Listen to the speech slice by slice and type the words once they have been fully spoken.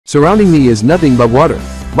Surrounding me is nothing but water.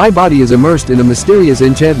 My body is immersed in a mysterious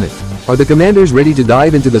enchantment. Are the commanders ready to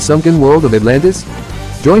dive into the sunken world of Atlantis?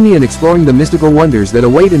 Join me in exploring the mystical wonders that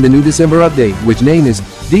await in the new December update, which name is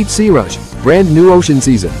Deep Sea Rush, brand new ocean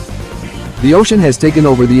season. The ocean has taken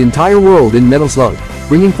over the entire world in Metal Slug,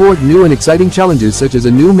 bringing forth new and exciting challenges such as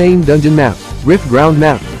a new main dungeon map, rift ground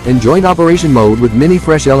map, and joint operation mode with many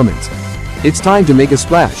fresh elements. It's time to make a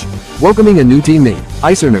splash, welcoming a new teammate,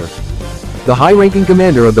 Eiserner, the high-ranking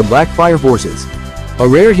commander of the Black Fire Forces. A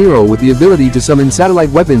rare hero with the ability to summon satellite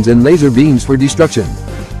weapons and laser beams for destruction.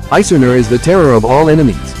 Eiserner is the terror of all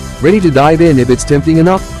enemies, ready to dive in if it's tempting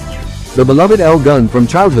enough. The beloved L gun from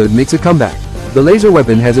childhood makes a comeback. The laser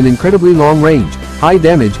weapon has an incredibly long range, high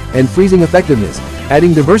damage, and freezing effectiveness,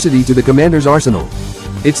 adding diversity to the commander's arsenal.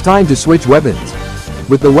 It's time to switch weapons.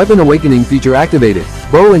 With the Weapon Awakening feature activated,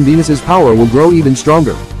 Bo and Venus's power will grow even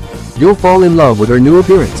stronger. You'll fall in love with her new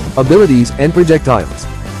appearance, abilities, and projectiles.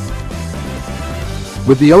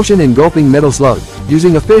 With the ocean engulfing Metal Slug,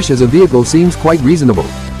 using a fish as a vehicle seems quite reasonable.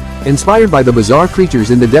 Inspired by the bizarre creatures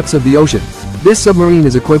in the depths of the ocean, this submarine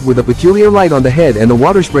is equipped with a peculiar light on the head and a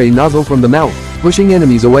water spray nozzle from the mouth, pushing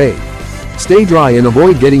enemies away. Stay dry and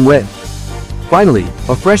avoid getting wet. Finally,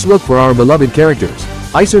 a fresh look for our beloved characters.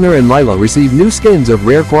 Eiserner and Lyla receive new skins of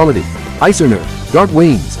rare quality. Eiserner, dark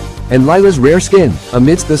wings, and Lyla's rare skin,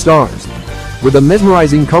 amidst the stars. With a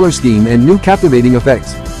mesmerizing color scheme and new captivating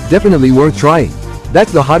effects, definitely worth trying.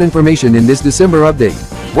 That's the hot information in this December update.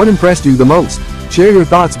 What impressed you the most? Share your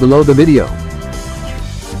thoughts below the video.